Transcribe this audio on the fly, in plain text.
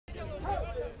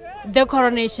The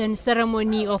coronation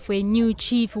ceremony of a new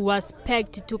chief was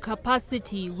packed to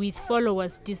capacity, with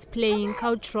followers displaying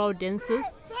cultural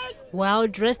dances while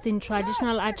dressed in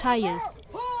traditional attires.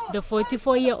 The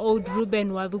 44-year-old Ruben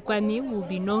Wadukwani will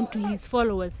be known to his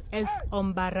followers as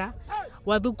Ombara.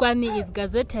 Wadukwani is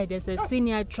gazetted as a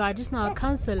senior traditional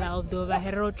councillor of the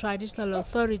Ovahero Traditional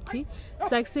Authority,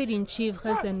 succeeding Chief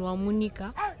Hesen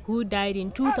Wamunika, who died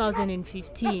in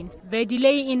 2015. The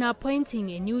delay in appointing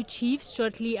a new chief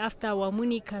shortly after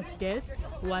Wamunika's death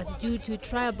was due to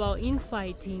tribal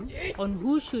infighting on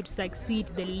who should succeed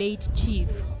the late chief.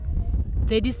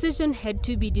 The decision had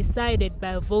to be decided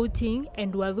by voting,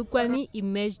 and Wadukwani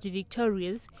emerged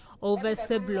victorious over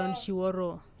Seblon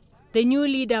Shiworo. The new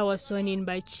leader was sworn in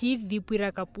by Chief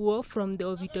Vipwira Kapuo from the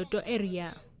Ovitoto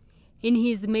area. In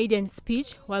his maiden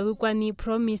speech, Wadukwani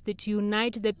promised to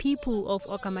unite the people of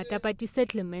Okamatapati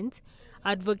settlement,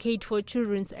 advocate for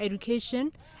children's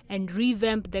education, and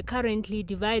revamp the currently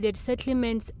divided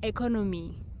settlement's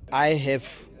economy. I have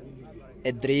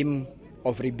a dream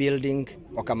of rebuilding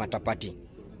Okamatapati.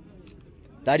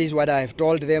 That is what I have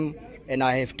told them, and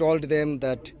I have told them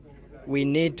that we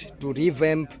need to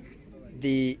revamp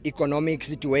the economic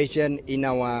situation in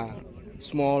our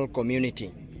small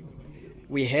community.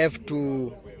 We have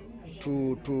to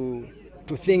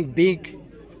think big,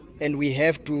 and we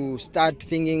have to start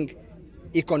thinking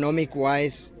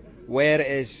economic-wise,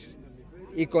 whereas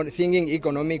thinking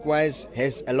economic-wise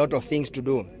has a lot of things to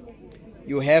do.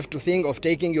 You have to think of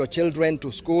taking your children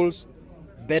to schools,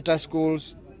 better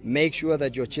schools, make sure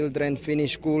that your children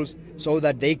finish schools so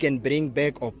that they can bring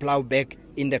back or plow back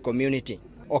in the community.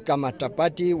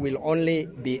 Okamatapati will only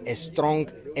be as strong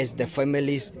as the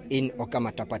families in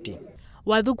Okamatapati.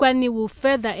 Wadukwani will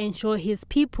further ensure his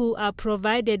people are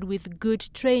provided with good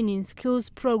training skills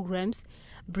programs,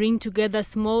 bring together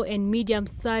small and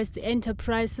medium-sized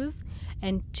enterprises,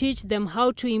 and teach them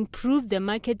how to improve the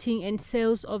marketing and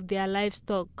sales of their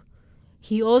livestock.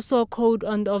 He also called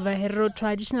on the Ovahero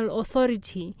Traditional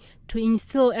Authority to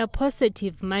instill a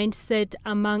positive mindset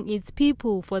among its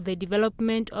people for the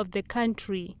development of the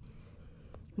country.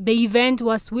 The event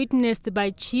was witnessed by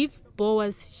Chief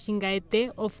Boaz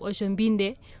Shingaete of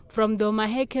Oshombinde from the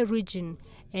Omaheke region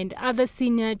and other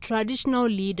senior traditional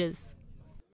leaders.